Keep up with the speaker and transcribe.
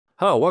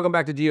Hello, welcome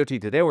back to GOT.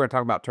 Today we're going to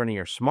talk about turning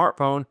your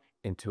smartphone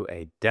into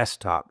a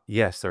desktop.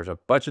 Yes, there's a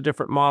bunch of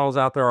different models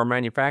out there or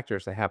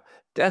manufacturers that have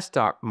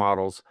desktop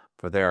models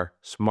for their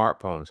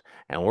smartphones,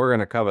 and we're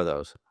going to cover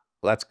those.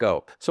 Let's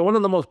go. So one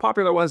of the most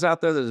popular ones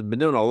out there that has been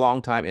doing a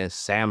long time is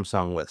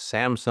Samsung with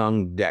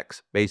Samsung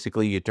DeX.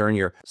 Basically, you turn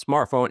your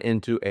smartphone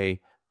into a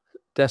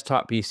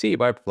desktop PC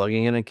by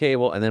plugging in a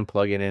cable and then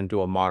plugging it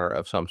into a monitor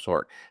of some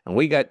sort. And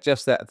we got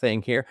just that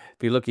thing here.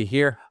 If you look at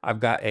here,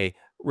 I've got a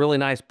really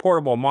nice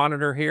portable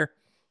monitor here.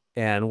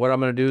 And what I'm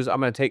going to do is I'm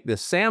going to take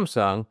this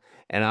Samsung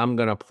and I'm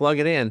going to plug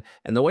it in.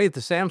 And the way the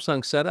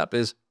Samsung set up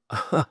is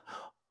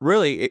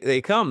really, they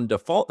come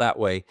default that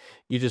way.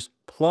 You just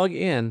plug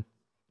in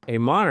a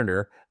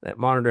monitor. That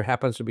monitor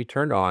happens to be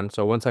turned on.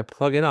 So once I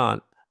plug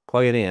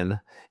it in,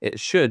 it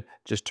should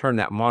just turn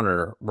that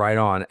monitor right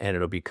on and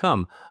it'll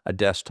become a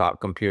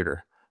desktop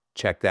computer.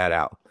 Check that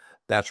out.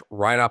 That's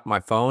right off my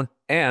phone.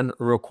 And the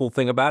real cool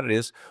thing about it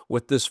is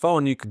with this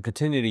phone, you can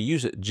continue to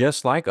use it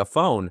just like a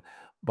phone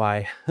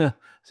by,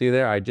 see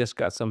there, I just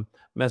got some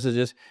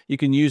messages. You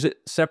can use it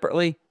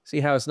separately.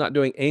 See how it's not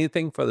doing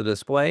anything for the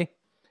display?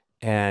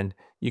 And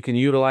you can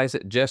utilize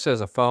it just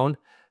as a phone.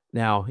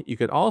 Now, you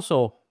could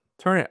also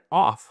turn it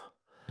off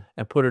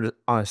and put it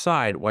on a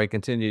side while you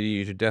continue to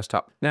use your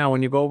desktop. Now,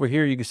 when you go over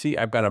here, you can see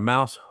I've got a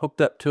mouse hooked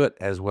up to it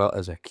as well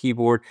as a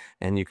keyboard,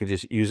 and you can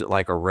just use it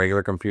like a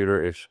regular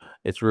computer.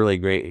 It's really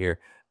great here.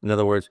 In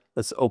other words,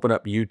 let's open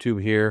up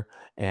YouTube here,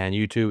 and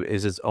YouTube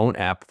is its own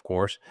app, of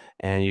course,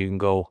 and you can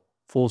go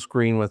full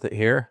screen with it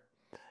here,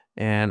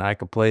 and I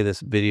can play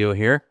this video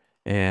here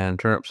and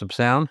turn up some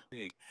sound.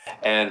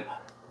 And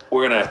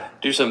we're gonna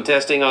do some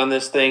testing on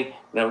this thing,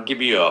 and I'll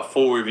give you a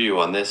full review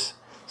on this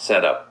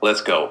setup. Let's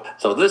go.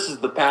 So this is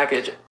the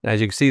package. As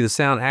you can see, the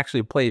sound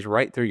actually plays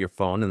right through your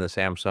phone in the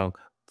Samsung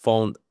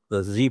phone,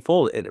 the Z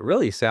Fold. It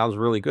really sounds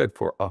really good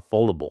for a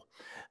foldable.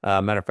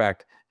 Matter of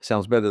fact, it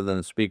sounds better than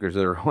the speakers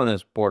that are on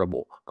this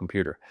portable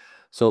computer.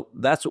 So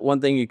that's one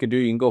thing you can do.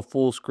 You can go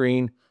full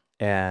screen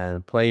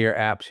and play your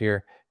apps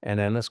here. And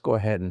then let's go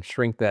ahead and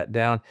shrink that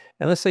down.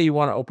 And let's say you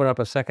want to open up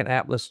a second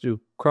app. Let's do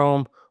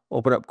Chrome.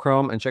 Open up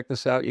Chrome and check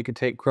this out. You can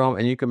take Chrome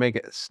and you can make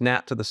it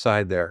snap to the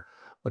side there.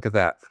 Look at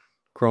that.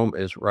 Chrome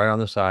is right on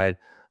the side.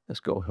 Let's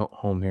go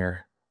home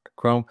here to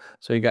Chrome.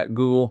 So you got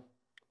Google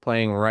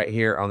playing right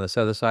here on this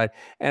other side.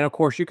 And of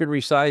course, you can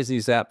resize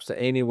these apps to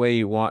any way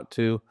you want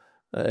to.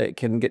 It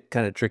can get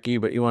kind of tricky,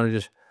 but you want to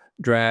just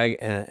drag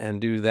and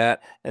do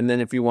that. And then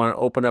if you want to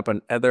open up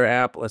another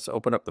app, let's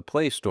open up the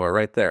Play Store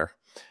right there.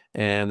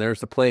 And there's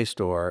the Play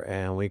Store.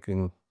 And we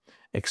can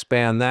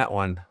expand that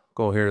one.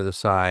 Go here to the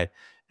side.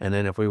 And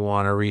then if we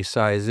want to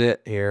resize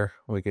it here,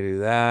 we can do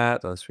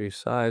that. Let's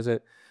resize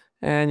it.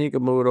 And you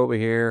can move it over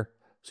here.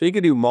 So you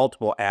can do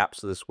multiple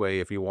apps this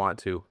way if you want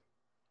to,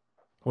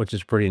 which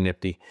is pretty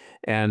nifty.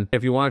 And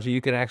if you want to,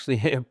 you can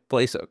actually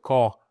place a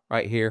call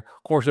right here.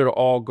 Of course, it'll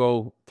all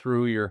go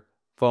through your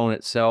phone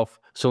itself.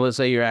 So let's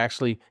say you're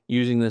actually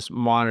using this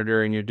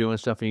monitor and you're doing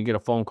stuff and you get a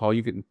phone call,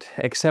 you can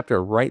accept it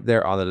right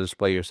there on the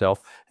display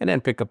yourself and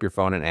then pick up your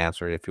phone and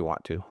answer it if you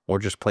want to. Or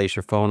just place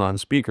your phone on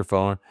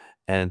speakerphone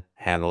and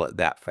handle it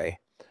that way.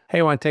 Hey,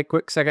 I want to take a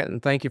quick second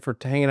and thank you for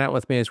hanging out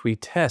with me as we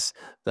test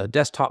the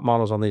desktop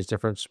models on these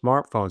different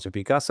smartphones. If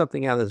you got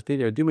something out of this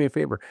video, do me a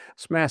favor,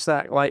 smash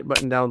that like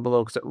button down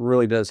below because it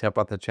really does help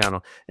out the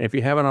channel. And if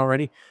you haven't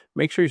already,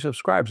 make sure you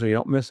subscribe so you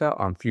don't miss out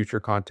on future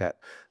content.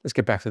 Let's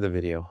get back to the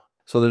video.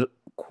 So there's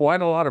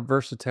quite a lot of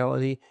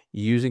versatility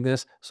using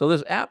this. So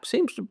this app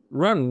seems to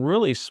run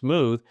really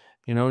smooth.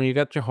 You know, you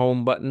got your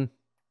home button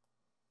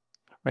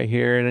right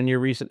here and then your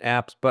recent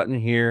apps button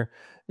here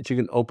that you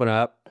can open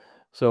up.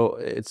 So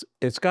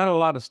it's got a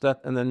lot of stuff,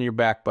 and then your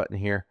back button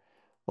here.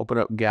 Open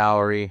up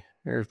gallery.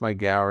 Here's my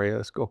gallery.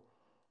 Let's go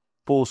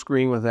full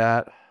screen with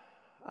that.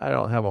 I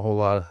don't have a whole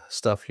lot of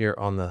stuff here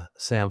on the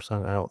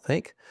Samsung, I don't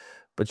think.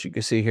 But you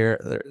can see here,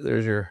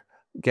 there's your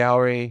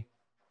gallery.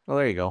 Oh,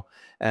 there you go.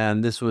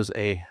 And this was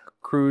a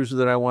cruise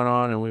that I went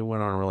on, and we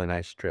went on a really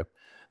nice trip.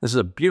 This is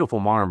a beautiful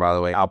monitor, by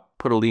the way. I'll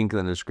put a link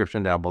in the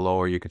description down below,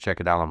 or you can check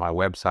it out on my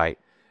website.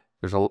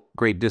 There's a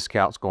great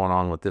discounts going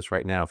on with this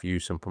right now if you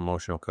use some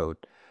promotional code.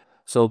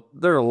 So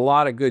there are a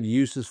lot of good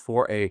uses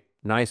for a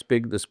nice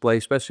big display,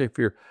 especially if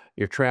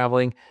you're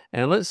traveling.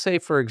 And let's say,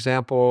 for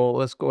example,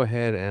 let's go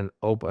ahead and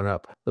open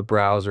up the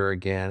browser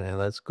again, and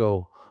let's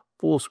go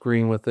full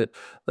screen with it.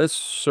 Let's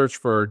search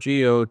for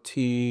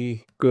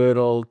GOT, good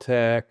old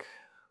tech.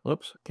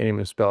 Whoops, can't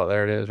even spell it.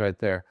 There it is right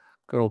there.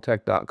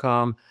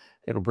 goodoldtech.com.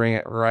 It'll bring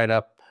it right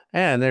up.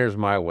 And there's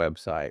my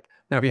website.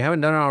 Now, if you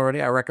haven't done it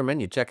already, I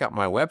recommend you check out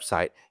my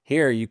website.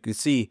 Here you can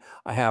see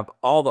I have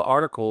all the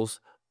articles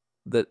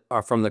that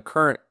are from the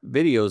current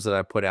videos that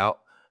I put out,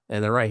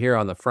 and they're right here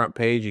on the front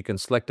page. You can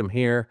select them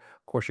here.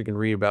 Of course, you can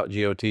read about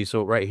GOT.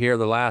 So right here,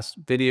 the last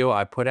video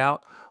I put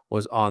out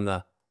was on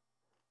the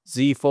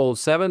Z Fold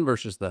 7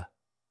 versus the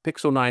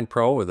Pixel 9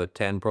 Pro or the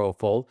 10 Pro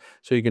Fold.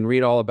 So you can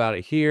read all about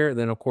it here.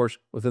 Then, of course,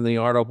 within the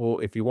article,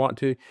 if you want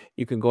to,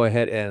 you can go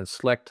ahead and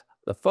select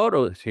the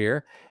photos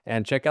here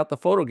and check out the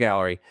photo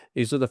gallery.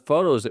 These are the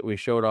photos that we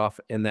showed off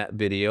in that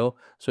video.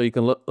 So you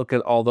can look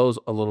at all those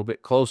a little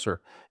bit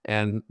closer.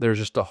 And there's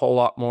just a whole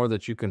lot more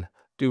that you can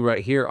do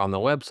right here on the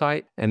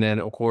website. And then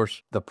of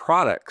course the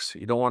products,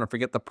 you don't want to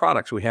forget the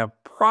products. We have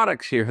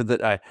products here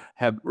that I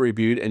have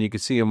reviewed, and you can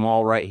see them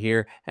all right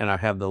here. And I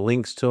have the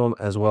links to them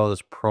as well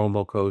as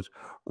promo codes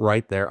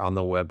right there on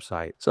the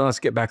website. So let's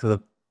get back to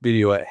the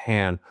video at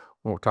hand.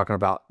 We're talking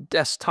about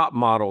desktop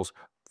models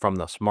from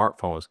the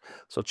smartphones.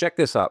 So check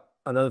this out.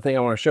 Another thing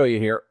I want to show you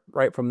here,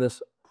 right from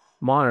this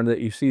monitor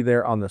that you see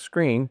there on the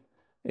screen.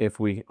 If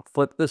we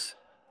flip this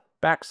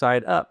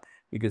backside up,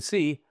 you can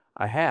see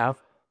I have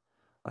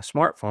a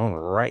smartphone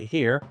right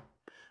here,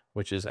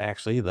 which is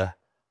actually the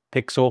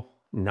Pixel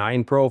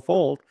 9 Pro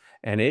Fold,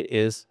 and it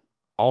is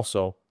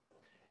also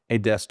a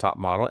desktop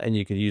model, and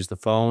you can use the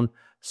phone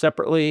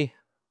separately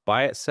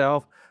by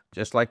itself,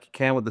 just like you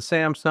can with the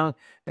Samsung.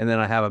 And then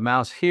I have a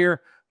mouse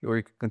here where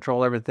you can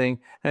control everything.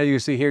 As you can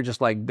see here,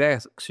 just like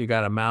DeX, you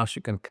got a mouse,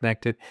 you can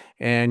connect it,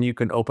 and you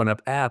can open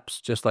up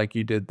apps just like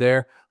you did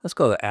there. Let's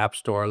go to the App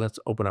Store. Let's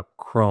open up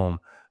Chrome.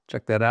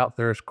 Check that out.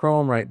 There's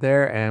Chrome right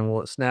there. And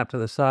will it snap to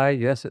the side?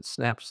 Yes, it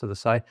snaps to the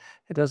side.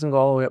 It doesn't go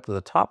all the way up to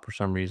the top for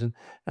some reason.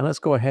 And let's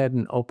go ahead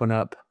and open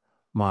up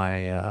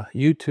my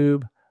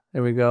YouTube.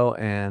 There we go.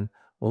 And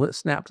will it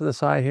snap to the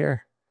side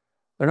here?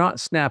 They're not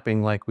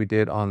snapping like we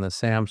did on the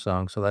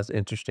Samsung, so that's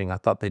interesting. I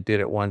thought they did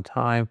it one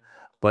time,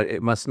 but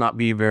it must not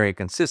be very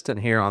consistent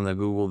here on the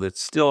Google. That's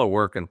still a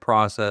work in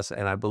process,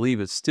 and I believe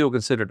it's still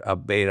considered a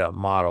beta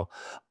model.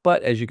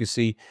 But as you can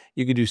see,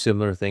 you can do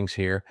similar things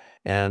here.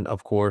 And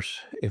of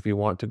course, if you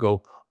want to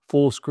go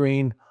full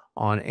screen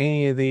on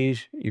any of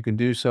these, you can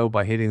do so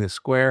by hitting the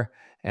square,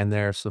 and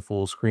there's the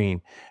full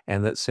screen.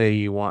 And let's say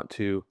you want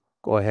to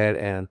go ahead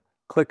and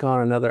click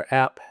on another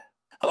app.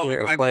 Hello,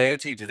 I'm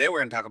IoT. Today we're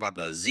going to talk about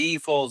the Z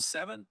Fold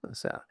 7.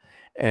 So,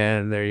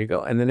 and there you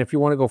go. And then if you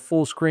want to go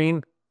full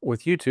screen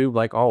with YouTube,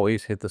 like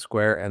always, hit the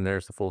square and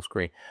there's the full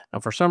screen. Now,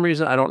 for some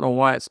reason, I don't know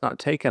why it's not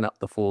taking up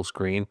the full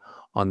screen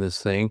on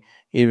this thing.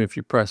 Even if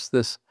you press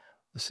this,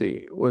 let's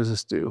see, what does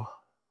this do?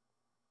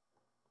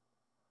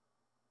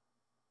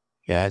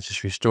 Yeah, it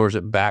just restores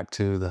it back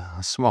to the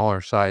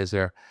smaller size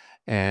there.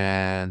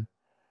 And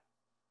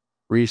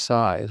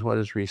resize, what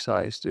does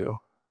resize do?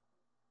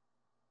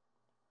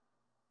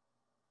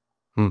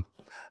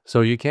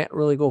 So you can't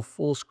really go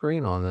full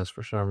screen on this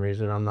for some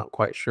reason. I'm not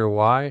quite sure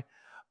why,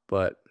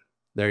 but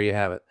there you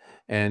have it.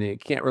 And you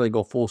can't really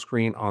go full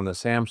screen on the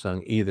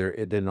Samsung either.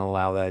 It didn't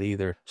allow that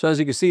either. So as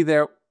you can see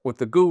there with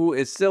the Google,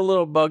 it's still a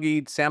little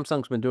buggy.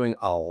 Samsung's been doing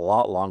a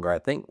lot longer, I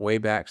think way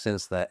back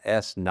since the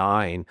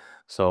S9.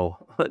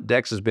 So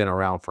DeX has been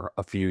around for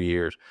a few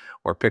years,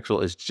 where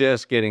Pixel is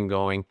just getting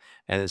going,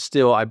 and it's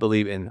still, I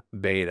believe, in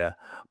beta.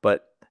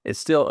 But it's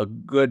still a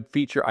good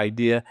feature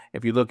idea.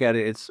 If you look at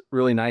it, it's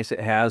really nice. It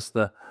has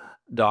the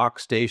dock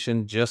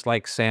station just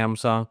like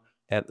Samsung.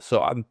 And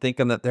so I'm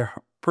thinking that they're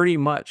pretty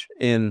much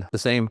in the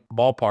same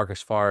ballpark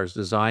as far as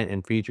design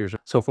and features.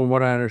 So from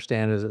what I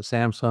understand is that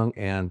Samsung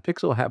and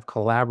Pixel have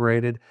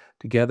collaborated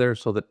together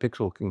so that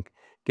Pixel can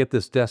get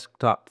this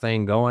desktop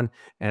thing going.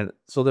 And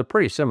so they're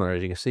pretty similar,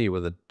 as you can see,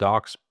 with the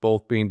docks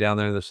both being down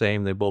there the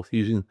same. They're both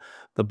using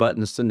the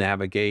buttons to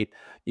navigate.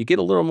 You get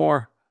a little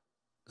more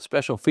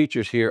special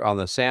features here on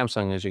the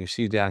Samsung, as you can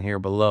see down here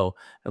below.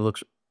 It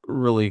looks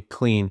really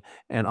clean,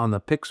 and on the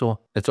Pixel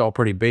it's all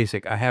pretty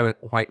basic. I haven't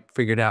quite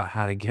figured out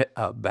how to get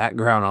a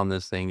background on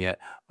this thing yet,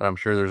 but I'm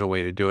sure there's a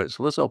way to do it.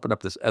 So let's open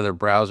up this other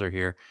browser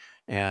here,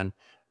 and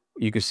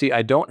you can see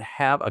I don't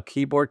have a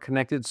keyboard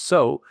connected,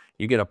 so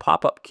you get a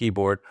pop-up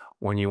keyboard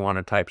when you want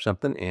to type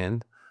something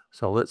in.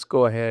 So let's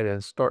go ahead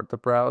and start the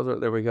browser.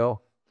 There we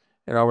go.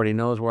 It already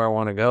knows where I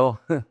want to go.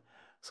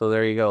 So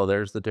there you go.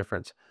 There's the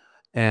difference.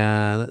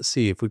 And let's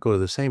see, if we go to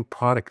the same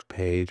product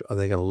page, are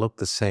they going to look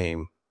the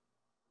same?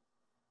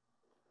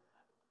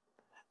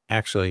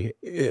 Actually,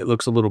 it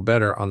looks a little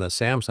better on the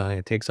Samsung.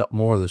 It takes up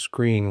more of the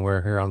screen,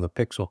 where here on the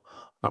Pixel,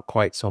 not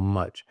quite so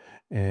much.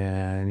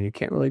 And you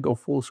can't really go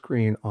full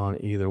screen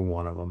on either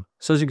one of them.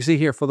 So as you can see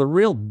here, for the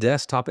real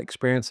desktop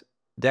experience,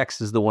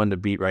 DeX is the one to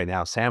beat right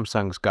now.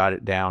 Samsung's got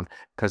it down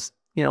because,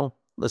 you know,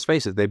 let's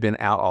face it, they've been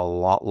out a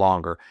lot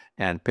longer,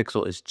 and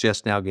Pixel is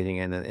just now getting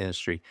into the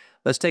industry.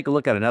 Let's take a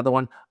look at another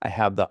one. I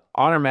have the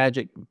Honor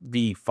Magic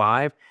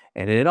V5,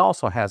 and it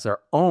also has their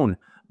own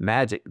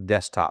Magic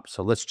desktop.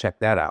 So let's check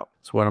that out.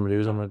 So what I'm gonna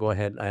do is I'm gonna go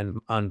ahead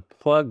and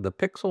unplug the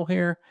Pixel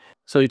here.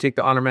 So you take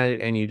the Honor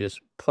Magic and you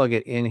just plug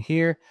it in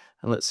here,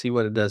 and let's see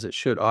what it does. It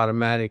should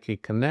automatically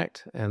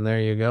connect, and there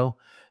you go.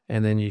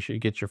 And then you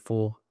should get your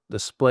full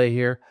display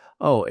here.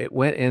 Oh, it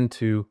went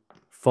into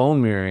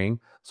phone mirroring.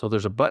 So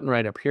there's a button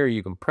right up here.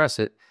 You can press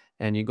it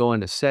and you go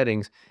into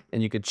settings,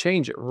 and you can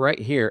change it right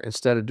here.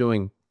 Instead of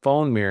doing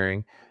phone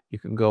mirroring, you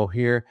can go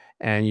here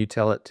and you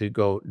tell it to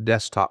go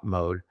desktop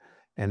mode,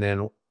 and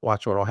then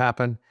watch what will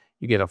happen.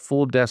 You get a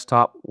full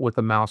desktop with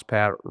a mouse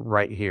pad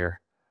right here.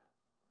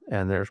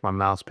 And there's my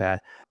mouse pad.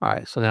 All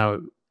right, so now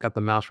I've got the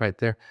mouse right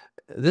there.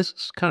 this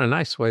is kind of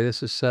nice the way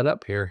this is set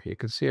up here. You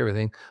can see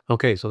everything.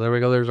 Okay, so there we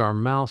go. There's our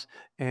mouse,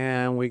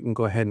 and we can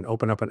go ahead and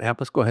open up an app.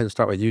 Let's go ahead and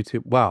start with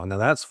YouTube. Wow, now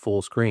that's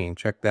full screen.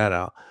 Check that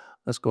out.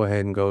 Let's go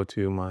ahead and go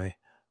to my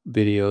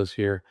videos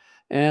here,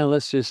 and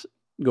let's just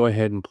go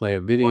ahead and play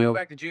a video.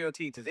 Back to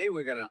GOT. Today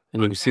we're gonna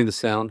and you can see the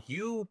sound.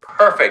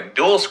 Perfect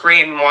dual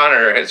screen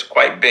monitor. It's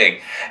quite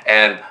big,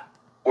 and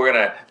we're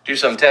gonna do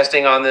some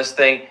testing on this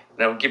thing,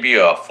 and I'll give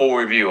you a full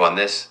review on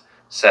this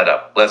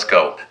setup. Let's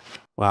go.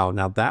 Wow,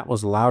 now that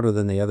was louder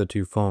than the other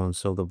two phones,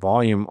 so the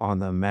volume on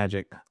the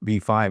Magic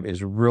V5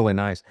 is really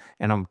nice,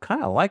 and I'm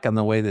kind of liking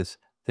the way this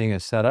thing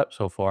is set up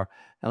so far.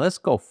 Now let's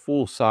go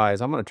full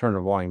size. I'm going to turn the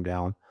volume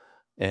down,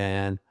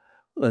 and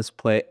let's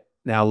play.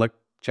 Now look,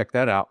 check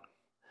that out.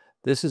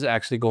 This is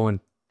actually going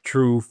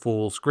true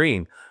full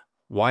screen.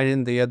 Why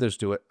didn't the others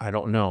do it? I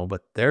don't know,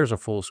 but there's a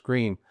full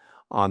screen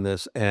on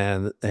this,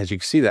 and as you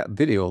can see, that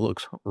video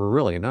looks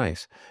really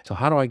nice. So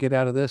how do I get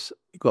out of this?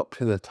 You go up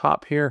to the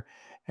top here,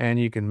 and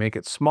you can make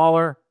it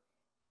smaller,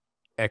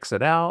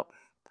 exit out.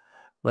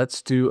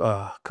 Let's do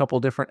a couple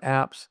different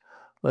apps.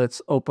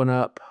 Let's open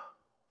up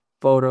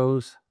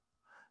photos,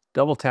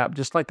 double tap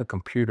just like a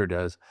computer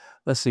does.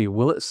 Let's see,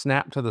 will it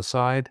snap to the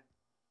side?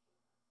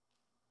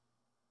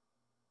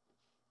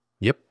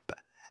 Yep,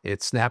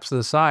 it snaps to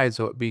the side,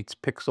 so it beats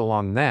Pixel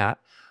on that.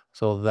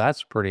 So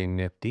that's pretty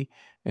nifty.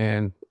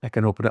 And I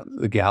can open up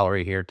the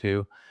gallery here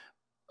too.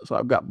 So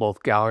I've got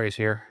both galleries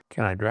here.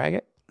 Can I drag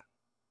it?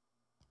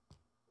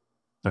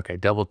 Okay,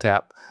 double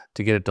tap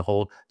to get it to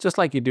hold, just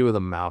like you do with a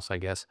mouse, I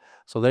guess.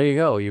 So there you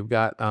go. You've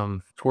got,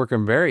 it's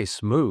working very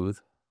smooth.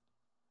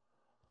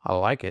 I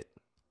like it.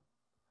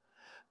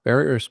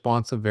 Very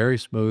responsive, very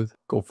smooth.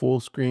 Go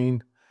full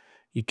screen.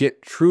 You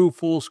get true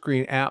full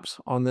screen apps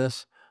on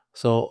this.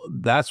 So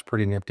that's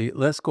pretty nifty.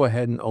 Let's go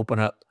ahead and open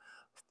up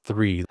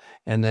 3.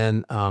 And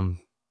then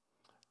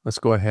let's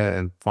go ahead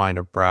and find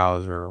a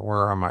browser.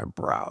 Where are my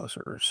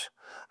browsers?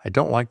 I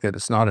don't like that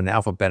it's not in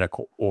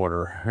alphabetical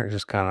order. They're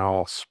just kind of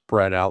all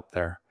spread out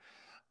there.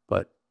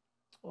 But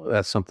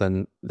that's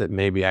something that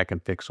maybe I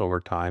can fix over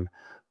time.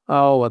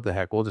 Oh, what the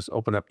heck. We'll just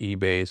open up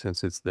eBay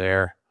since it's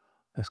there.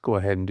 Let's go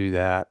ahead and do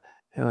that.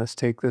 And let's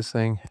take this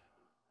thing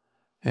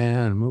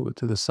and move it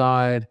to the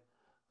side.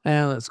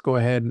 And let's go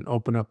ahead and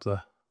open up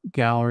the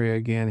gallery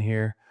again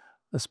here.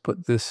 Let's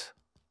put this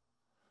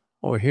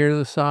over here to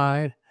the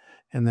side.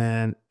 And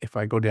then if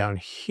I go down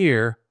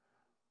here,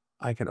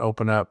 I can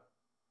open up,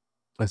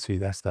 let's see,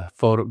 that's the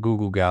photo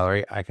Google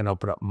gallery. I can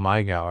open up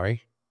my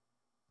gallery.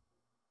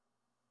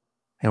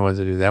 And what does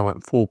it do? That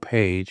went full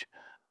page.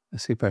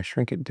 Let's see if I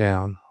shrink it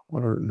down.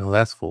 No,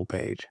 that's full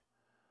page.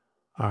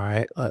 All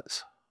right,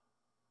 let's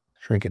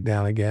shrink it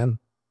down again.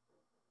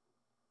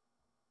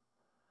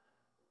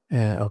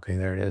 And okay,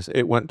 there it is.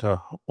 It went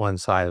to one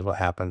side is what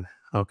happened.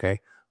 Okay,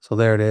 so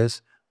there it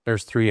is.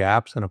 There's 3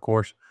 apps. And of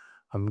course,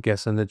 I'm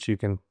guessing that you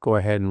can go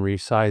ahead and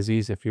resize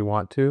these if you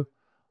want to.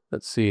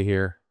 Let's see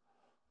here.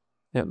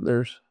 Yep,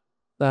 there's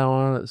that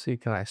one. Let's see,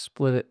 can I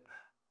split it?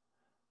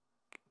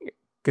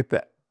 Get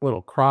that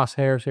little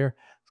crosshairs here.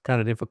 It's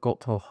kind of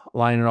difficult to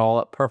line it all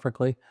up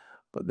perfectly,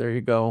 but there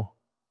you go.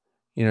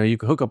 You know, you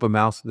can hook up a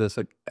mouse to this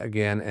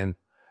again and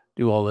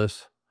do all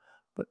this,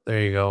 but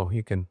there you go.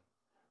 You can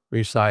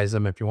resize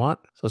them if you want.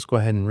 So let's go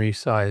ahead and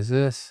resize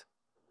this.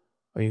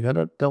 Well, you got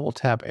to double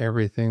tap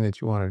everything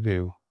that you want to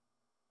do.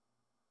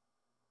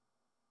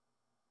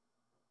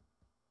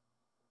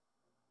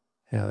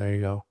 Yeah, there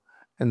you go.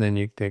 And then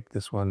you take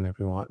this one if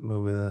you want,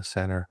 move it in the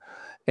center.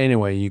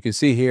 Anyway, you can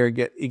see here,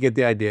 you get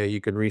the idea. You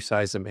can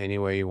resize them any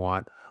way you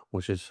want,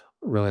 which is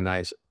really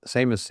nice.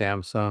 Same as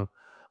Samsung.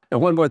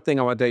 And one more thing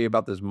I want to tell you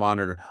about this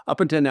monitor. Up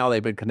until now,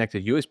 they've been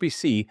connected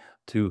USB-C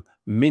to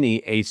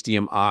mini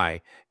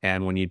HDMI.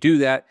 And when you do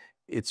that,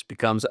 it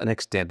becomes an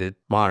extended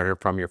monitor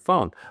from your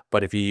phone.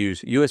 But if you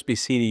use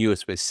USB-C to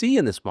USB-C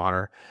in this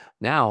monitor,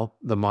 now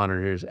the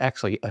monitor is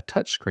actually a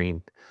touch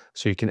screen.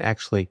 So you can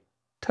actually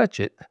touch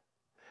it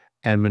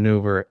and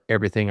maneuver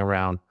everything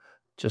around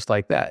just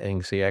like that. And you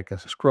can see I can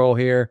scroll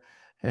here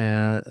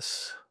and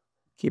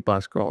keep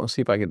on scrolling.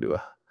 See if I can do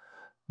a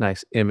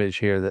nice image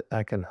here that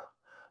I can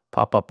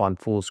pop up on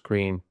full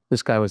screen.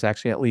 This guy was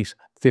actually at least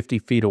 50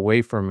 feet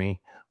away from me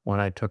when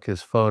I took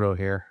his photo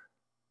here.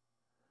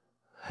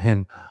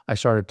 And I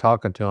started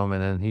talking to him,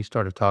 and then he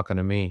started talking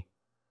to me.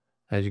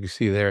 As you can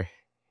see there,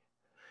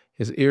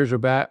 his ears are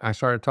back. I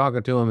started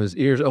talking to him. His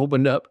ears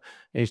opened up,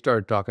 and he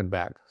started talking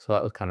back. So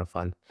that was kind of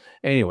fun.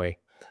 Anyway,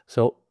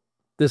 so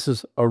this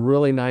is a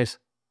really nice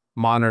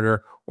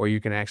monitor where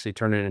you can actually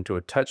turn it into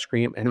a touch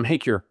screen and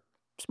make your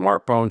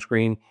smartphone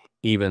screen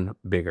even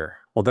bigger.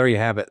 Well, there you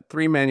have it.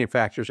 3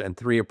 manufacturers and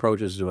 3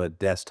 approaches to a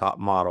desktop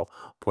model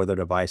for the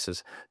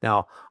devices.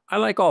 Now, I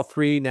like all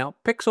 3. Now,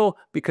 Pixel,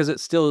 because it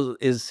still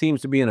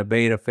seems to be in a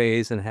beta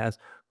phase and has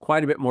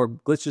quite a bit more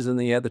glitches than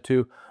the other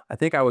 2, I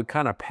think I would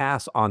kind of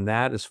pass on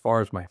that as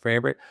far as my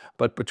favorite.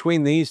 But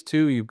between these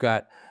 2, you've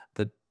got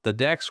the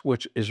DeX,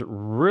 which is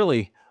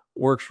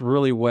works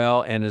really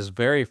well and is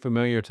very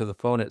familiar to the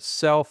phone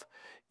itself.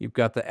 You've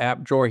got the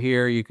app drawer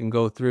here. You can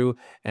go through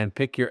and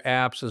pick your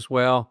apps as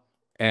well.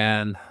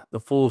 and the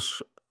full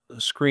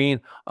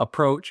screen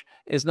approach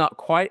is not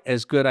quite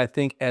as good, I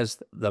think,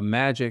 as the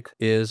Magic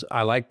is.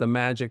 I like the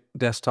Magic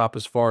desktop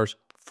as far as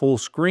full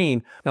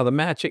screen. Now, the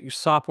Magic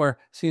software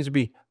seems to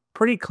be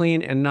pretty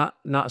clean and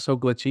not so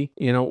glitchy,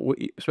 you know,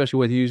 especially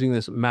with using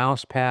this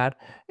mouse pad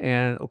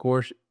and of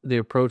course the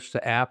approach to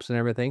apps and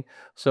everything.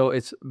 So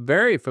it's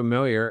very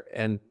familiar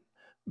and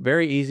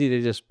very easy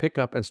to just pick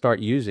up and start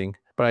using.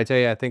 But I tell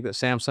you, I think that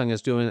Samsung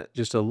is doing it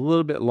just a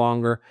little bit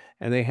longer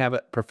and they have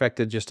it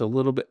perfected just a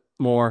little bit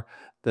more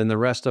than the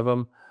rest of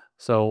them.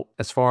 So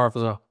as far as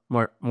a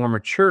more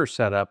mature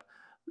setup,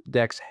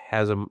 DeX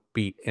has them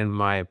beat, in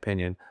my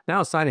opinion.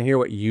 Now it's time to hear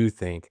what you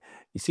think.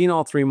 You've seen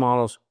all three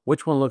models.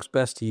 Which one looks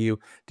best to you?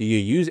 Do you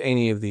use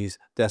any of these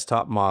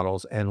desktop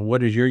models? And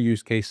what is your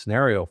use case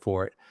scenario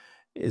for it?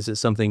 Is it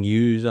something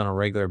you use on a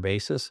regular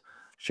basis?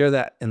 Share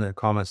that in the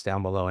comments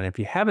down below. And if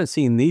you haven't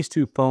seen these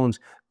two phones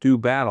do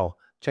battle,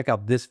 check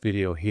out this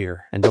video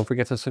here. And don't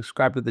forget to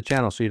subscribe to the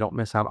channel so you don't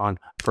miss out on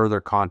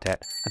further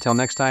content. Until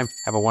next time,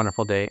 have a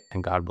wonderful day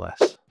and God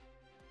bless.